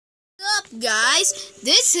Guys,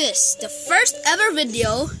 this is the first ever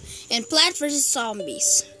video in Plant vs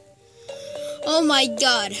Zombies. Oh my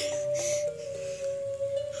god.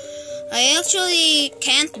 I actually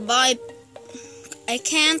can't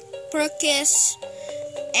purchase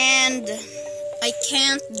and I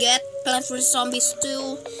can't get Plant vs Zombies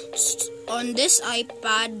 2 on this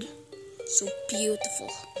iPad. So beautiful.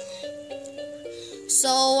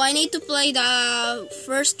 So I need to play the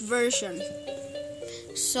first version.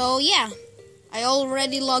 So yeah, I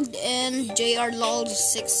already logged in.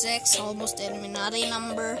 JRLOL66, almost Illuminati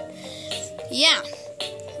number. Yeah,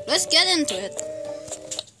 let's get into it.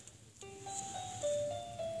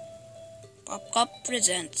 PopCop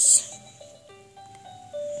presents.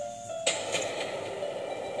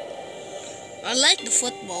 I like the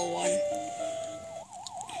football one.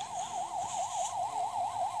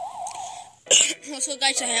 Also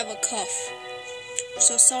guys, I have a cough.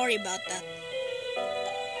 So sorry about that.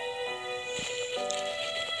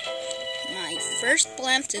 My first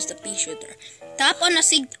plant is the Peashooter. Tap on a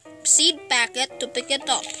seed packet to pick it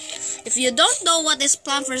up. If you don't know what is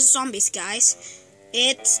Plant vs Zombies, guys,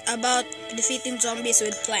 it's about defeating zombies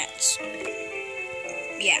with plants.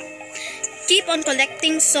 Yeah. Keep on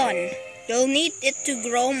collecting sun. You'll need it to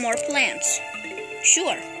grow more plants.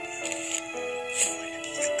 Sure.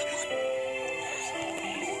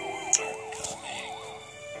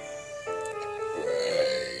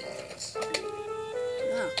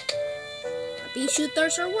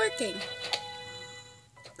 Peashooters are working.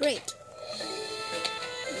 Great.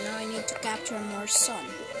 Now I need to capture more sun.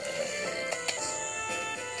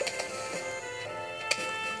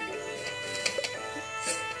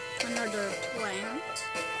 Another plant.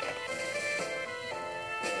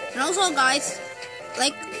 And also guys,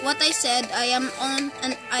 like what I said, I am on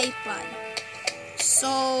an iPad.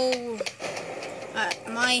 So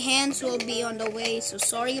my hands will be on the way, so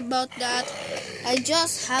sorry about that. I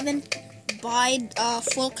just haven't buy a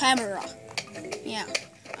full camera. Yeah,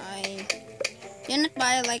 I didn't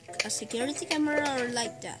buy like a security camera or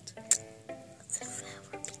like that.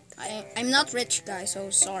 I'm not rich, guys, so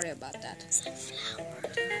sorry about that.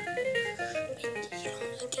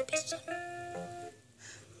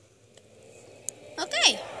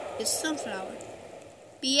 Okay, it's sunflower.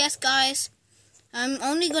 P.S. guys, I'm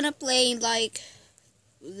only gonna play like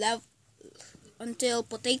until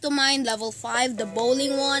Potato Mine level 5, the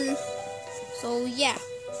bowling one. So yeah.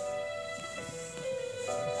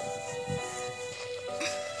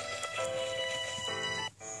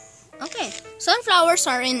 Okay, sunflowers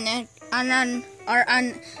are an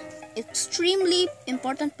extremely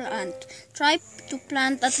important plant. Try to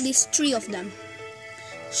plant at least 3 of them.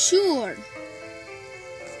 Sure.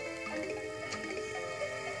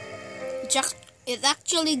 It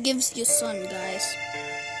actually gives you sun, guys.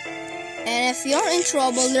 And if you're in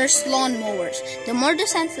trouble, there's lawnmowers. The more the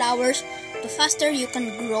sunflowers, the faster you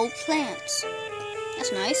can grow plants.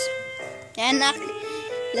 That's nice. And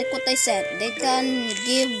like what I said, they can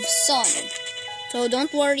give sun. So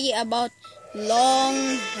don't worry about long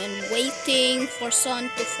and waiting for sun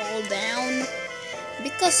to fall down,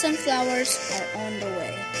 because sunflowers are on the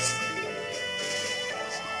way.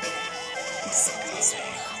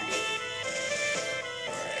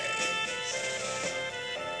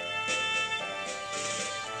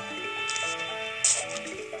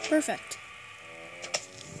 Perfect.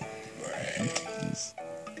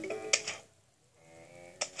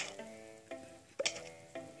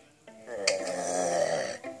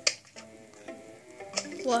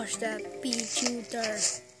 Watch that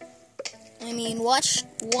Peashooter. I mean, watch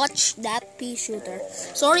that Peashooter.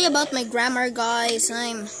 Sorry about my grammar, guys.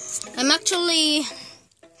 I'm actually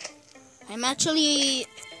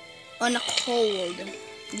on a cold.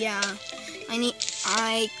 Yeah.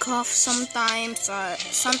 I cough sometimes.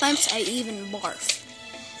 Sometimes I even barf.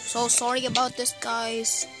 So sorry about this,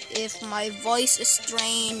 guys. If my voice is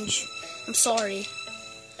strange, I'm sorry.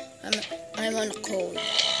 I'm on a cold.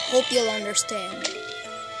 Hope you'll understand.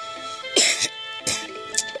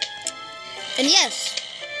 And yes,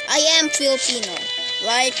 I am Filipino.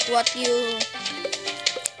 Like what you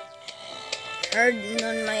heard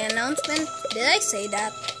on my announcement. Did I say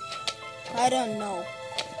that? I don't know.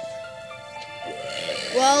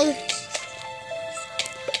 Well,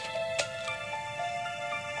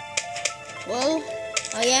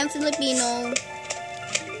 I am Filipino,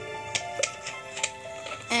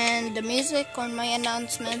 and the music on my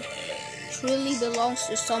announcement truly belongs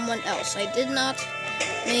to someone else. I did not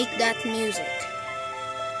make that music.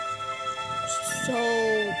 So,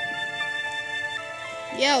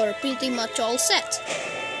 yeah, we're pretty much all set.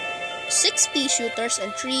 6 Peashooters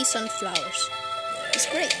and 3 sunflowers. It's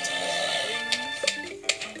great.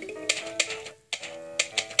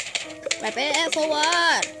 Prepare for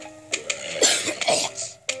what?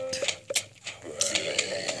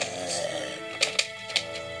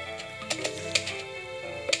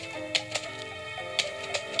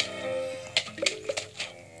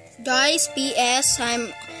 Guys, PS,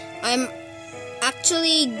 I'm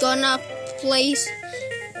actually gonna place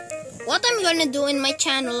what I'm gonna do in my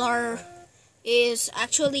channel is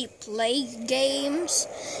actually play games,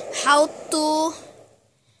 how to,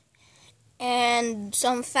 and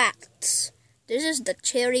some facts. This is the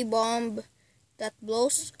cherry bomb that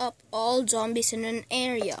blows up all zombies in an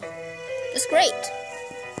area. It's great.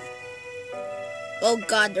 Oh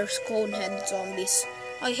god, there's conehead zombies.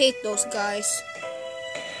 I hate those guys.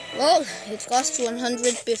 Well, it costs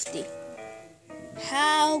 150.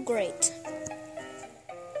 How great.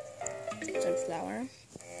 Sunflower.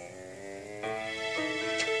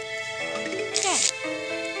 Okay.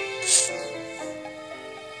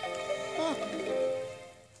 Oh.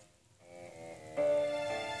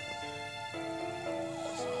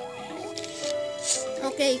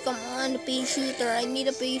 Okay, come on, the Peashooter. I need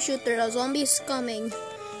a Peashooter. A zombie is coming.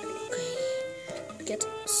 Okay. Get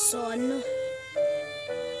sun.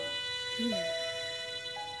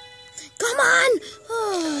 Come on!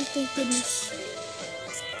 Oh, thank goodness.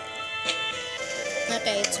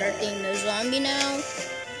 Okay, it's hurting the zombie now.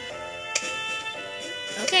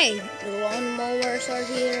 Okay, the lawn mowers are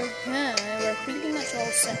here. Yeah, we're pretty much all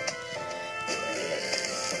set.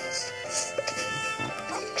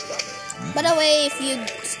 By the way, if you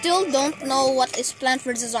still don't know what is Plant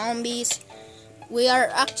vs. Zombies, we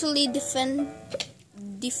are actually defending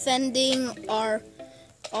our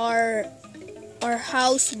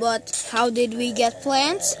house, but how did we get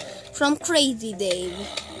plants? From Crazy Dave.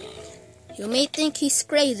 You may think he's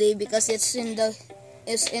crazy because it's in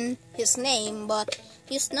his name, but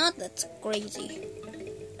he's not that crazy.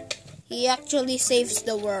 He actually saves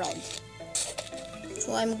the world.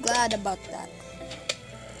 So I'm glad about that.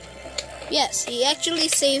 Yes, he actually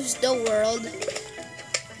saves the world.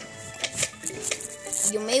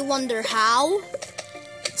 You may wonder how?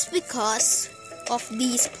 It's because of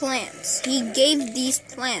these plants. He gave these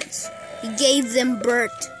plants. He gave them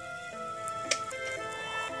birth.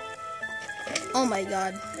 Oh my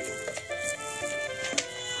god.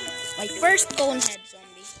 My first conehead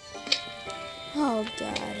zombie. Oh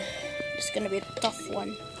god. It's gonna be a tough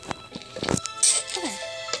one. Okay.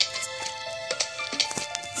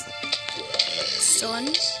 Sun.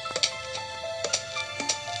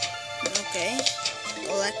 Okay.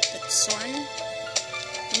 Collected sun.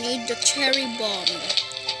 We need the cherry bomb.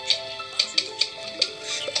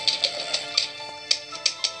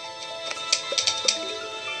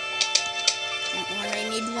 Come on, I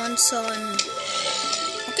need one sun.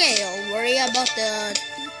 Okay, I'll worry about the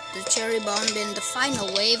cherry bomb in the final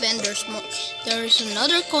wave, and there's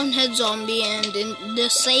another conehead zombie and in the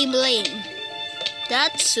same lane.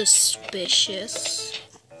 That's suspicious.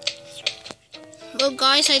 Well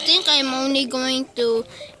guys, I think I'm only going to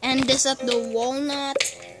end this at the Wallnut.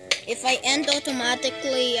 If I end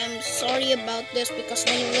automatically, I'm sorry about this because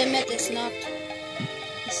my limit is not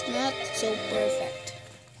so perfect.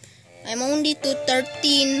 I'm only to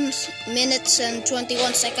 13 minutes and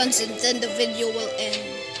 21 seconds and then the video will end.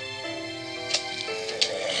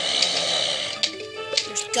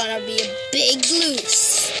 There's gonna be a big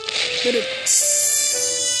loose.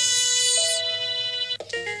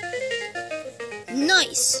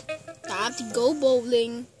 Nice! Time to go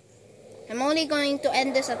bowling. I'm only going to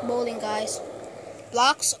end this at bowling, guys.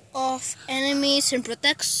 Blocks off enemies and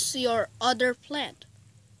protects your other plants.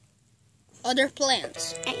 Okay,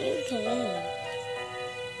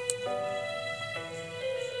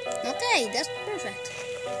 that's perfect.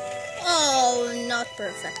 Oh, not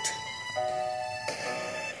perfect.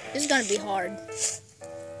 This is gonna be hard.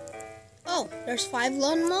 Oh, there's 5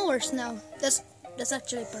 lawn mowers now. That's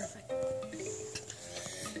actually perfect.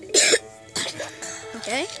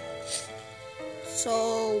 Okay.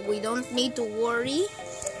 So we don't need to worry.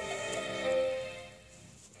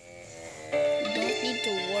 We don't need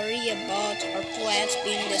to worry about our plants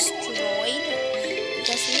being destroyed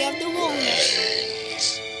because we have the Wallnut.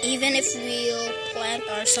 Even if we'll plant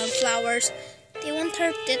our sunflowers, they won't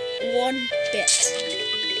hurt it one bit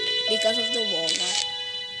because of the Wallnut.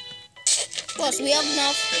 Plus, we have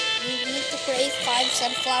enough. We need to create 5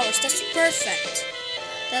 sunflowers. That's perfect.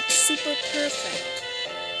 That's super perfect.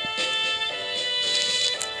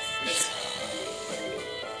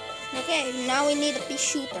 Okay, now we need a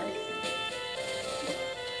Peashooter.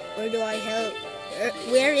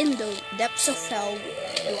 Where in the depths of hell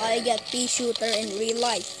do I get Peashooter in real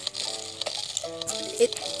life?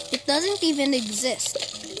 It doesn't even exist.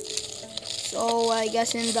 So I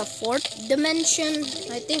guess in the 4th dimension,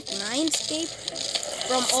 I think Mindscape,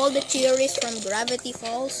 from all the theories from Gravity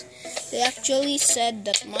Falls, they actually said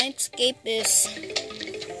that Mindscape is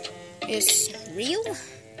real.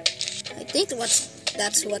 I think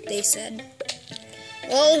that's what they said.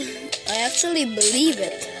 Well, I actually believe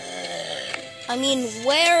it. I mean,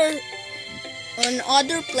 where on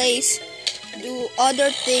other place do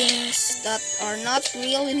other things that are not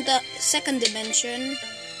real in the 2nd dimension?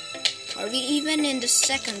 Are we even in the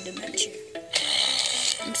 2nd dimension?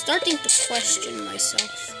 I'm starting to question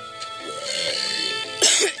myself.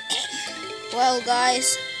 Well,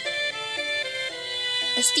 guys,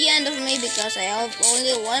 it's the end of me because I have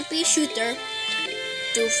only one Peashooter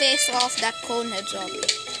to face off that conehead zombie.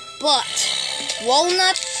 But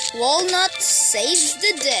Wallnut saves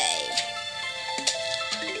the day.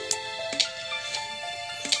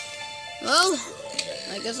 Well,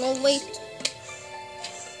 I guess I'll wait.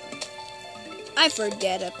 I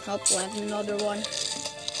forget it. I'll plant another one.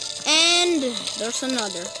 And there's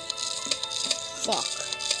another. Fuck.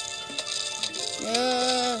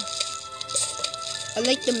 I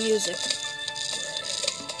like the music.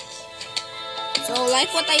 So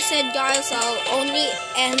like what I said, guys, I'll only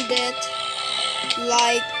end it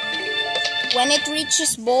like when it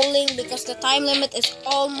reaches bowling because the time limit is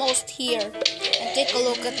almost here. And take a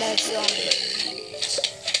look at that zombie.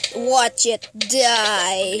 Watch it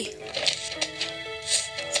die.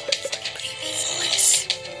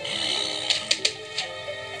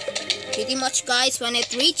 Pretty much, guys, when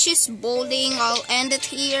it reaches bowling, I'll end it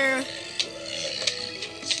here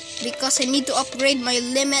because I need to upgrade my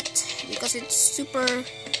limit because it's super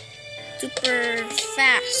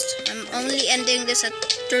fast. I'm only ending this at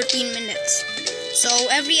 13 minutes. So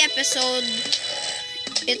every episode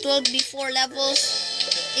it will be 4 levels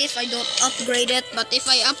if I don't upgrade it, but if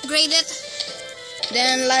I upgrade it,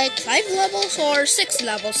 then like 5 levels or 6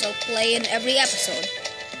 levels I'll play in every episode.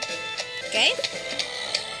 Okay?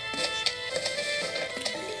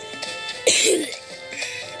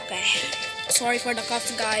 Okay. Sorry for the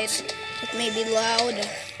coughs, guys. It may be loud.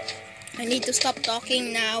 I need to stop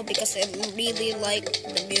talking now because I really like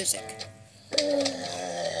the music.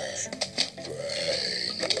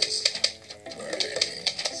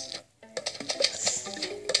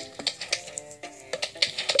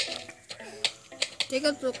 Take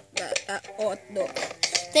a look at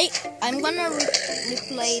I'm gonna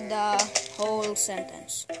replay the whole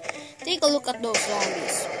sentence. Take a look at those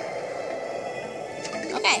zombies.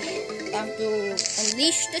 Okay, time to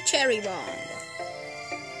unleash the cherry bomb.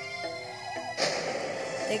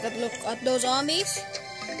 Take a look at those zombies.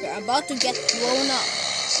 They're about to get blown up.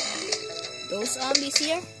 Those zombies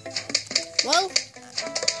here, well,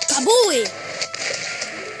 kabooey!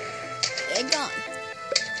 They're gone.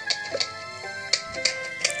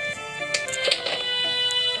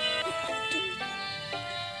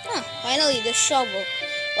 Finally, the shovel.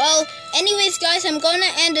 Well, anyways, guys, I'm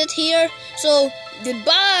gonna end it here. So,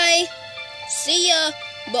 goodbye. See ya,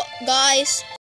 guys.